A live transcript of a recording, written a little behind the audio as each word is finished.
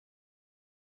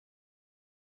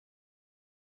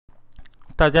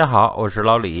大家好，我是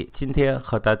老李，今天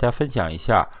和大家分享一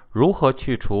下如何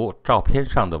去除照片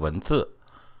上的文字。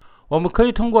我们可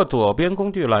以通过左边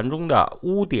工具栏中的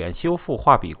污点修复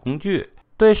画笔工具，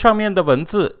对上面的文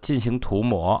字进行涂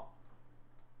抹。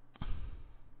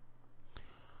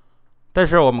但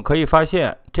是我们可以发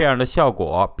现，这样的效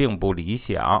果并不理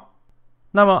想。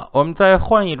那么我们再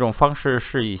换一种方式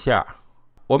试一下。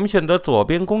我们选择左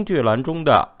边工具栏中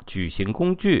的矩形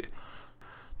工具，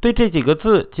对这几个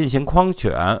字进行框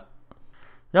选，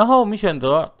然后我们选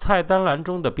择菜单栏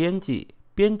中的编辑，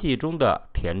编辑中的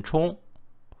填充，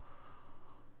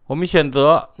我们选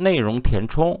择内容填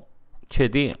充，确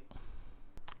定。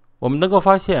我们能够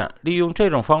发现，利用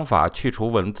这种方法去除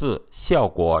文字，效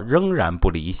果仍然不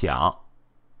理想。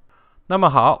那么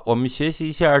好，我们学习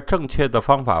一下正确的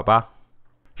方法吧。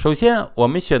首先，我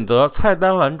们选择菜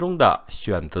单栏中的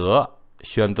选择，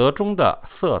选择中的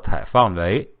色彩范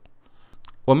围。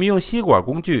我们用吸管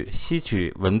工具吸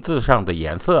取文字上的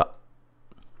颜色，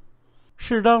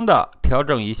适当的调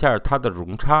整一下它的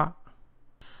容差。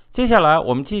接下来，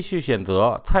我们继续选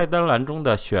择菜单栏中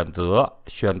的选择，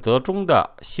选择中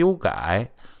的修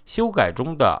改，修改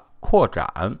中的扩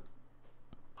展。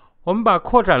我们把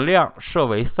扩展量设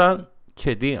为3，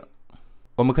确定。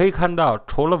我们可以看到，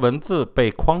除了文字被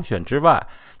框选之外，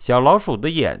小老鼠的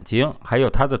眼睛还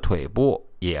有它的腿部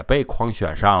也被框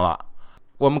选上了。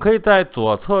我们可以在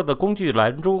左侧的工具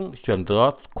栏中选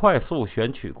择快速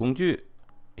选取工具，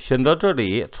选择这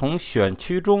里从选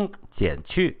区中减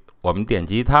去，我们点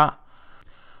击它，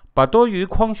把多余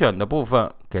框选的部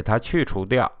分给它去除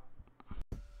掉。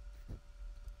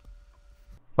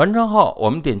完成后，我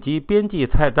们点击编辑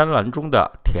菜单栏中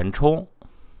的填充，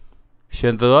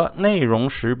选择内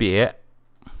容识别，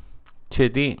确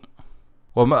定。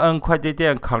我们按快捷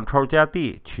键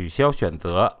Ctrl+D 取消选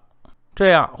择，这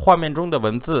样画面中的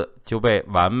文字就被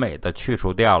完美的去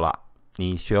除掉了。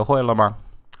你学会了吗？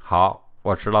好，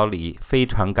我是老李，非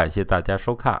常感谢大家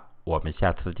收看，我们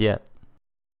下次见。